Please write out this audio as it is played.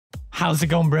How's it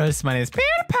going, bros? My name is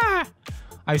PewDiePie.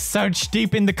 I searched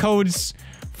deep in the codes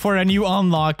for a new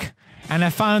unlock, and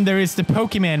I found there is the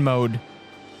Pokemon mode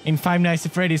in Five Nights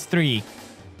at Freddy's 3.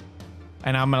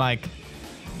 And I'm like,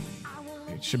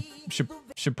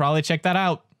 should probably check that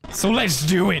out. So let's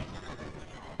do it.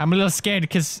 I'm a little scared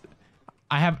because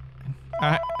I have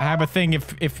a thing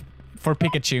if for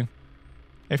Pikachu.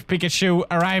 If Pikachu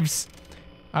arrives,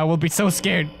 I will be so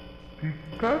scared.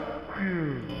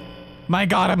 Pikachu. My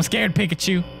God, I'm scared,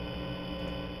 Pikachu.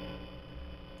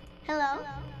 Hello?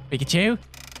 Pikachu?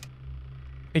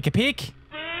 Pika-Pik?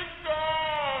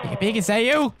 Pika-Pik, is that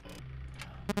you?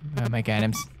 Oh my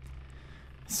God,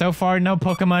 so far, no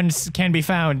Pokemons can be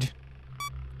found.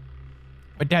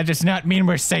 But that does not mean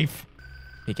we're safe.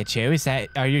 Pikachu,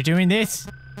 are you doing this?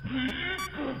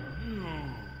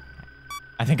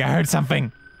 I think I heard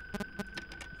something.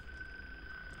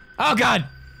 Oh God!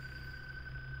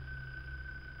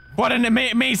 What an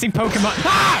amazing Pokemon.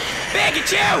 Ah!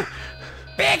 Pikachu!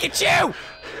 Pikachu!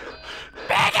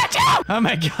 Pikachu! Oh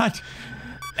my God.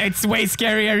 It's way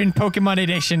scarier in Pokemon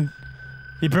Edition.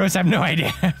 You bros have no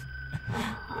idea.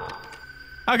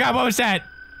 Oh God, what was that?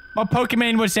 What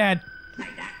Pokemon was that?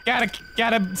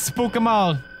 Gotta spook them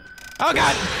all. Oh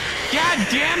God! God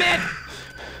damn it!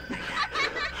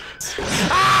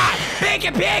 Ah!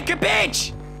 Pika-Pika,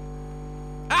 bitch!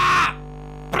 Ah!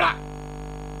 Blah.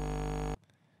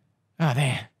 Oh,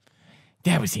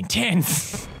 that was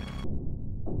intense.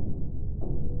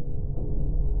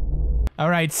 All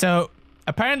right, so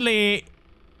apparently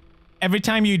every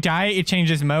time you die, it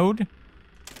changes mode.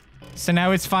 So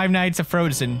now it's Five Nights at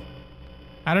Frozen.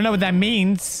 I don't know what that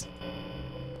means,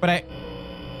 but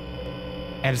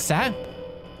Elsa?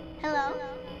 Hello?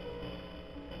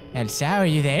 Elsa, are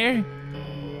you there?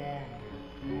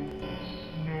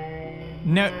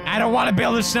 No, I don't want to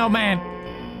build a snowman.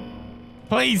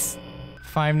 Please.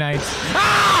 Five Nights.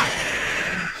 Ah!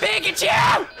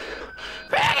 Pikachu!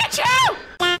 Pikachu!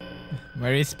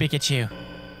 Where is Pikachu?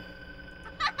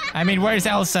 I mean, where's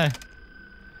Elsa?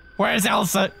 Where's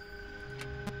Elsa?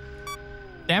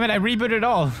 Damn it, I rebooted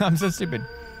all. I'm so stupid.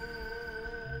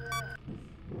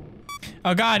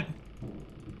 Oh God.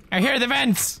 I hear the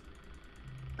vents.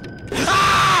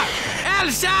 Ah!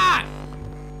 Elsa!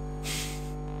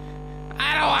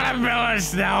 I don't want to build a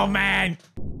snowman.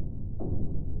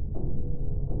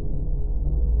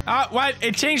 Oh, what?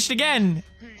 It changed again.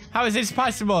 How is this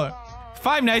possible?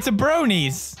 Five Nights of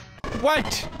Bronies.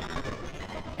 What?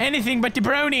 Anything but the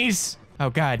bronies.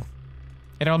 Oh God.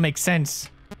 It all makes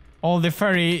sense. All the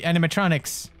furry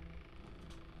animatronics.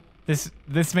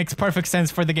 This makes perfect sense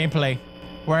for the gameplay.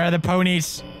 Where are the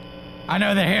ponies? I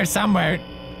know they're here somewhere.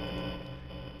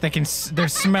 They're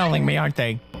smelling me, aren't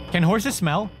they? Can horses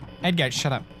smell? Edgar,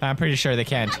 shut up. I'm pretty sure they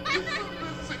can't.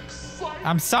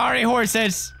 I'm sorry,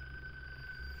 horses.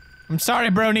 I'm sorry,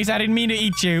 bronies. I didn't mean to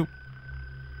eat you.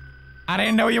 I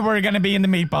didn't know you were gonna be in the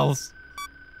meatballs.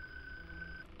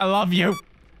 I love you.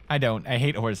 I don't. I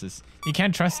hate horses. You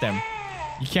can't trust them.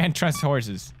 You can't trust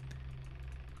horses.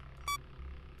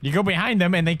 You go behind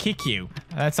them and they kick you.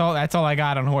 That's all I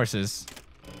got on horses.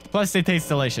 Plus they taste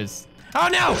delicious. Oh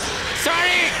no!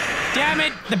 Sorry! Damn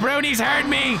it! The bronies heard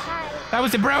me! That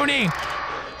was a brony!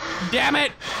 Damn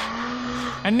it!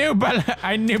 I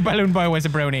knew Balloon Boy was a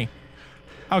brony.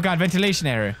 Oh God, ventilation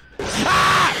error.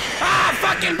 Ah! Ah!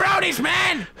 Fucking bronies,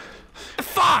 man! The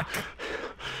fuck!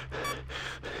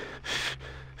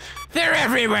 They're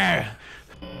everywhere!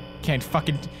 Can't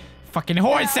fucking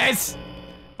horses!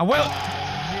 I will.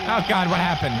 Oh God, what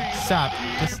happened? Stop.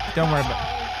 Just don't worry about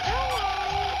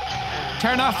it.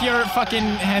 Turn off your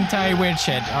fucking hentai weird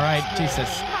shit, alright?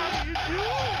 Jesus.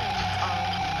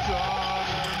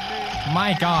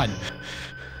 My God.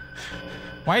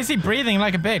 Why is he breathing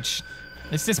like a bitch?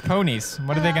 It's just ponies.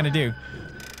 What are they gonna do?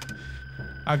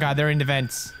 Oh God, they're in the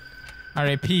vents. I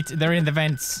repeat, they're in the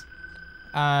vents.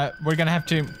 We're gonna have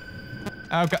to...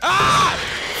 Oh God. Ah!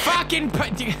 Fucking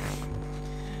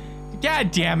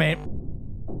God damn it.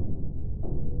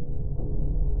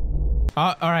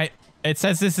 Oh, alright. It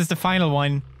says this is the final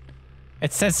one.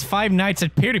 It says Five Nights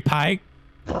at PewDiePie.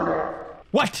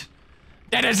 What?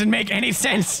 That doesn't make any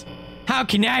sense. How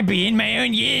can I be in my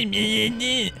own...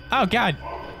 Oh God.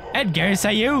 Edgar, is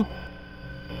that you?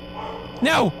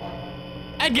 No!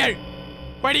 Edgar!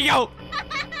 Where'd he go?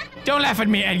 Don't laugh at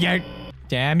me, Edgar.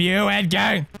 Damn you,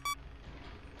 Edgar.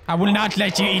 I will not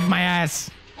let you eat my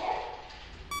ass.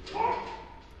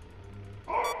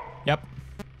 Yep.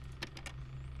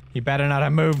 You better not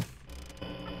have moved.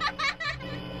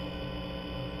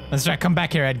 Let's try. Come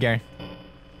back here, Edgar.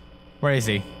 Where is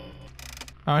he?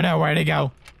 Oh no, where'd he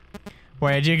go?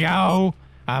 Where'd you go?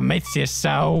 I miss you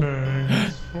so.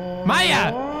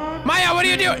 Maya! Maya, what are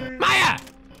you doing? Maya!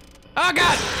 Oh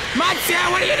god!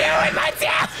 Matya, what are you doing?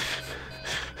 Matya!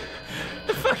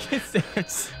 The fuck is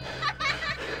this?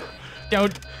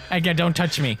 Don't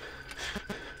touch me.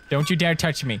 Don't you dare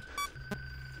touch me.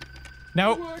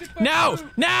 No! No!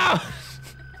 No!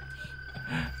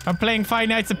 I'm playing Five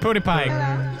Nights at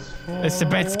PewDiePie. It's the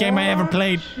best game I ever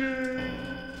played.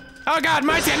 Oh god,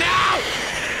 Marcia, no!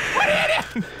 What are you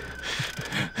doing?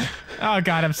 Oh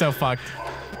god, I'm so fucked.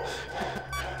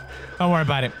 Don't worry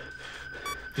about it.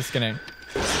 Just gonna...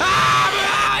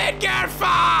 Ah, get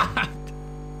fucked!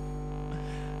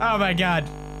 Oh my god.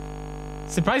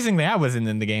 Surprisingly, I wasn't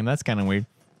in the game. That's kind of weird.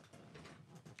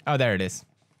 Oh, there it is.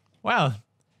 Well,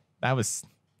 that was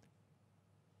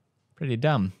pretty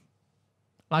dumb.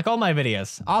 Like all my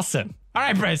videos. Awesome. All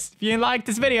right, Briss. If you liked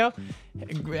this video,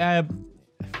 I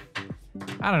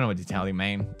don't know what to tell you,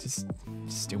 man. Just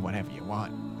do whatever you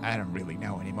want. I don't really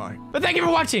know anymore. But thank you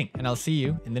for watching, and I'll see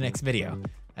you in the next video.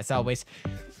 As always,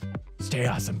 stay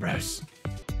awesome, bros.